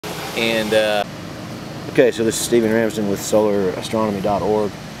And okay, so this is Stephen Ramsden with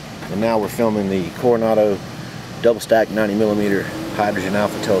solarastronomy.org, and now we're filming the Coronado double-stack 90mm hydrogen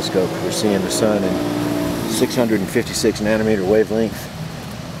alpha telescope. We're seeing the sun in 656 nanometer wavelength.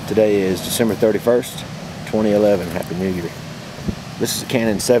 Today is December 31st, 2011. Happy New Year. This is a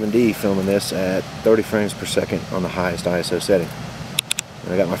Canon 7D filming this at 30 frames per second on the highest ISO setting.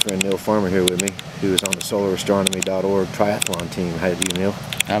 And I got my friend Neil Farmer here with me, who is on the solarastronomy.org triathlon team. How you doing, Neil?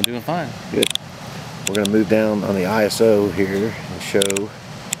 I'm doing fine. Good. We're going to move down on the ISO here and show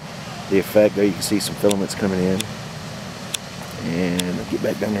the effect. There you can see some filaments coming in. And I'll get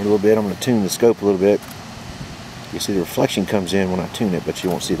back down there a little bit. I'm going to tune the scope a little bit. You see the reflection comes in when I tune it, but you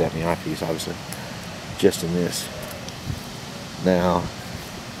won't see that in the eyepiece, obviously. Just in this. Now,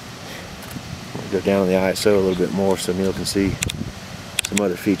 I'm going to go down on the ISO a little bit more so Neil can see some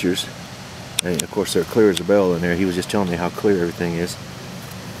other features. And of course they're clear as a bell in there. He was just telling me how clear everything is.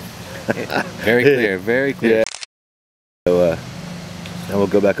 Very clear, very clear. Yeah. So now we'll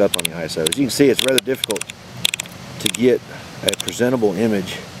go back up on the ISO. As you can see, it's rather difficult to get a presentable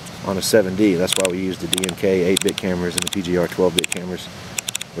image on a 7D. That's why we use the DMK 8-bit cameras and the PGR 12-bit cameras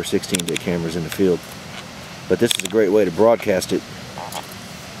or 16-bit cameras in the field. But this is a great way to broadcast it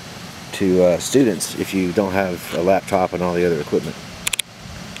to students if you don't have a laptop and all the other equipment.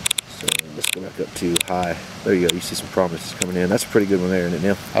 So let's go back up to high. There you go. You see some prominences coming in. That's a pretty good one there, isn't it,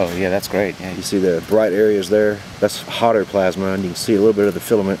 Neil? Oh yeah, that's great. Yeah. You see the bright areas there? That's hotter plasma, and you can see a little bit of the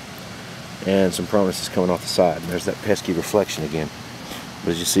filament and some prominences coming off the side. And there's that pesky reflection again.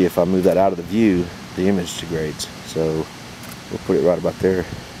 But as you see, if I move that out of the view, the image degrades. So we'll put it right about there.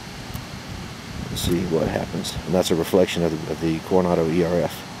 Let's see what happens. And that's a reflection of the Coronado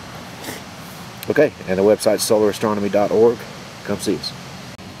ERF. Okay, and the website's solarastronomy.org. Come see us.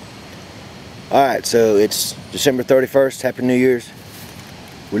 Alright, so it's December 31st. Happy New Year's.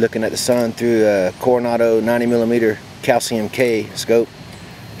 We're looking at the sun through a Coronado 90mm calcium K scope,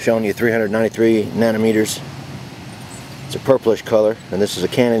 showing you 393 nanometers. It's a purplish color, and this is a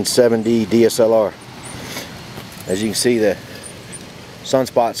Canon 7D DSLR. As you can see, the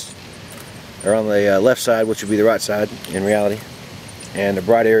sunspots are on the left side, which would be the right side in reality, and the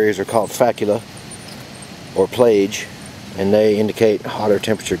bright areas are called facula or plage, and they indicate hotter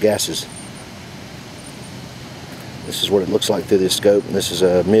temperature gases. This is what it looks like through this scope, and this is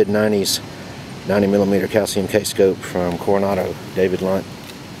a mid-90s 90mm calcium K scope from Coronado, David Lunt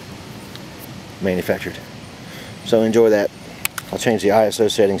manufactured. So enjoy that. I'll change the ISO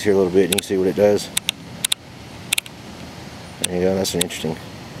settings here a little bit and you can see what it does. There you go. That's an interesting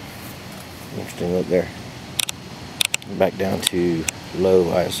look there. Back down to low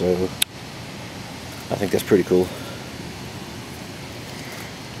ISO. I think that's pretty cool.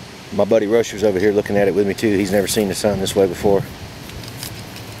 My buddy Rocher's over here looking at it with me too. He's never seen the sun this way before.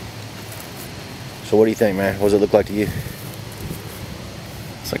 So what do you think, man? What does it look like to you?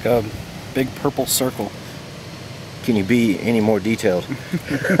 It's like a big purple circle. Can you be any more detailed?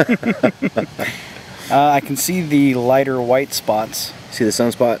 I can see the lighter white spots. See the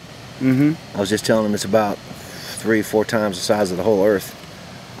sunspot? Mm-hmm. I was just telling him it's about 3-4 times the size of the whole Earth,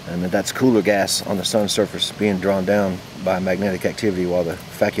 and that's cooler gas on the sun's surface being drawn down by magnetic activity, while the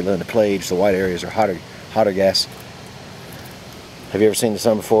facula and the plage, the white areas, are hotter gas. Have you ever seen the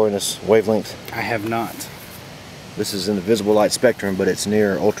sun before in this wavelength? I have not. This is in the visible light spectrum, but it's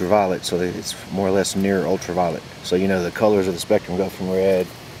near ultraviolet, so it's more or less near ultraviolet. So you know the colors of the spectrum go from red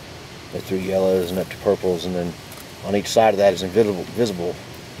through yellows and up to purples, and then on each side of that is invisible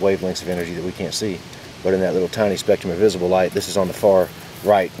wavelengths of energy that we can't see. But in that little tiny spectrum of visible light, this is on the far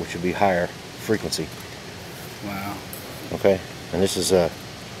right, which would be higher frequency. Wow. Okay, and this is the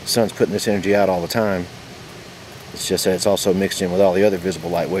sun's putting this energy out all the time. It's just that it's also mixed in with all the other visible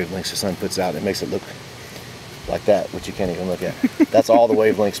light wavelengths the sun puts out, and it makes it look like that, which you can't even look at. That's all the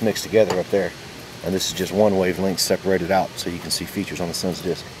wavelengths mixed together up there, and this is just one wavelength separated out so you can see features on the sun's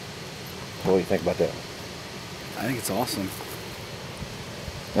disk. What do you think about that? I think it's awesome.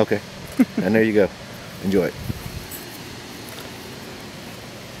 Okay, and there you go. Enjoy it.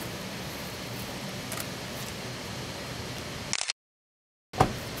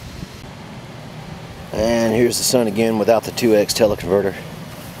 And here's the sun again without the 2x teleconverter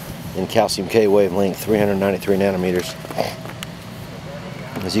in calcium K wavelength, 393 nanometers.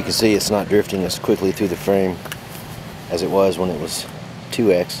 As you can see, it's not drifting as quickly through the frame as it was when it was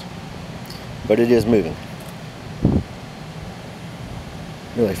 2x, but it is moving.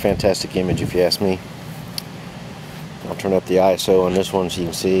 Really fantastic image if you ask me. I'll turn up the ISO on this one so you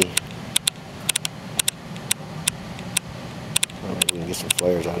can see. Maybe we can get some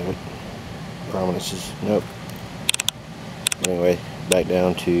flares out of it. Prominences, nope. Anyway, back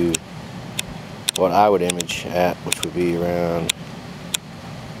down to what I would image at, which would be around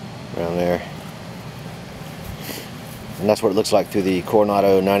there. And that's what it looks like through the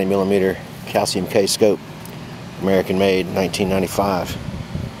Coronado 90mm calcium K scope, American made, 1995.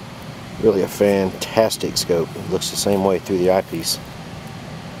 Really a fantastic scope. It looks the same way through the eyepiece.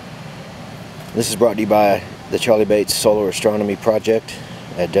 This is brought to you by the Charlie Bates Solar Astronomy Project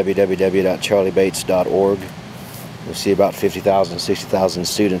at www.charliebates.org. We see about 50,000, 60,000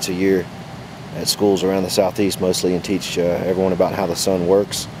 students a year at schools around the southeast mostly, and teach everyone about how the sun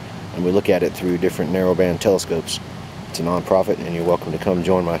works. And we look at it through different narrowband telescopes. It's a non-profit, and you're welcome to come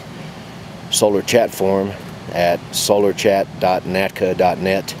join my solar chat forum at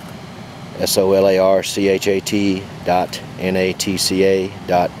solarchat.natca.net,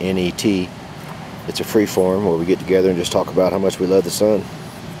 solarchat.natca.net. It's a free forum where we get together and just talk about how much we love the sun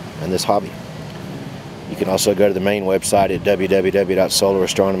and this hobby. You can also go to the main website at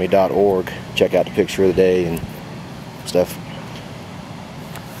www.solarastronomy.org, check out the picture of the day and stuff.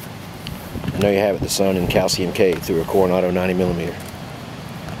 And there you have it, the sun in calcium K through a Coronado 90mm.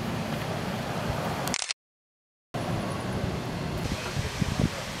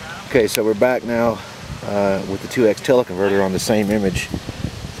 Okay, so we're back now with the 2X teleconverter on the same image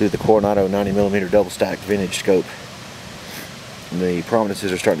through the Coronado 90mm double stacked vintage scope. And the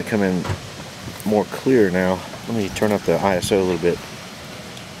prominences are starting to come in more clear now. Let me turn up the ISO a little bit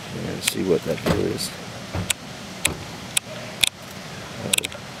and see what that deal is.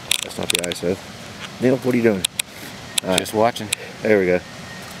 That's not the ISO. Neil, what are you doing? Just watching. There we go.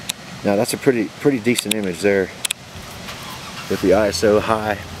 Now that's a pretty decent image there with the ISO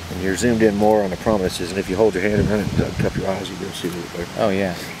high, and you're zoomed in more on the prominences, and if you hold your hand and run it and cup your eyes, you'll be able to see a little better. Oh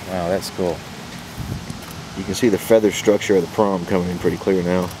yeah. Wow, that's cool. You can see the feather structure of the prom coming in pretty clear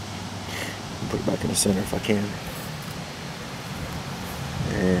now. I'll put it back in the center if I can.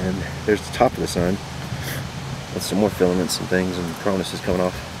 And there's the top of the sun with some more filaments and things and prominences coming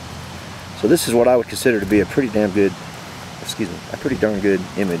off. So this is what I would consider to be a pretty darn good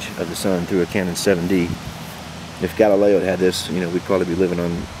image of the sun through a Canon 7D. If Galileo had this, you know, we'd probably be living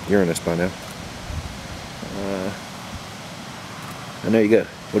on Uranus by now. And there you go.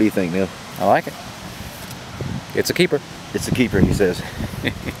 What do you think, Neil? I like it. It's a keeper. It's a keeper, he says.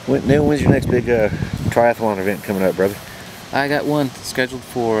 Neil, when's your next big triathlon event coming up, brother? I got one scheduled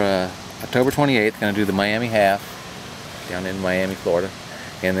for October 28th. Going to do the Miami half down in Miami, Florida.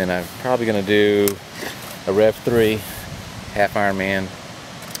 And then I'm probably going to do a Rev 3 half Ironman.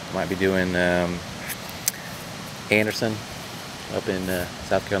 Might be doing Anderson up in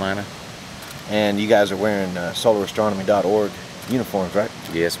South Carolina. And you guys are wearing solarastronomy.org uniforms, right?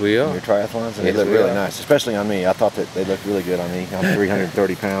 Yes, we are. Your triathlons, and yes, they look really nice, especially on me. I thought that they looked really good on me. I'm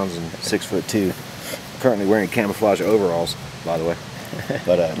 330 pounds and 6'2". Currently wearing camouflage overalls, by the way.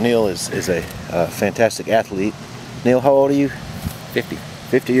 But Neil is a fantastic athlete. Neil, how old are you? 50.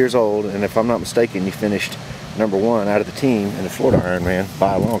 50 years old, and if I'm not mistaken, you finished #1 out of the team in the Florida Ironman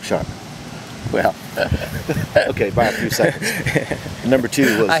by a long shot. Well, okay, by a few seconds.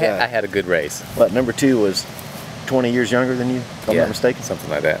 #2 was. I had a good race. But #2 was 20 years younger than you, if I'm not mistaken? Something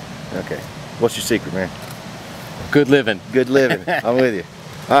like that. Okay. What's your secret, man? Good living. Good living. I'm with you.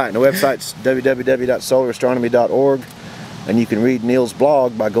 All right, and the website's www.solarastronomy.org, and you can read Neil's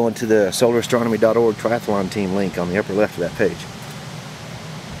blog by going to the solarastronomy.org triathlon team link on the upper left of that page.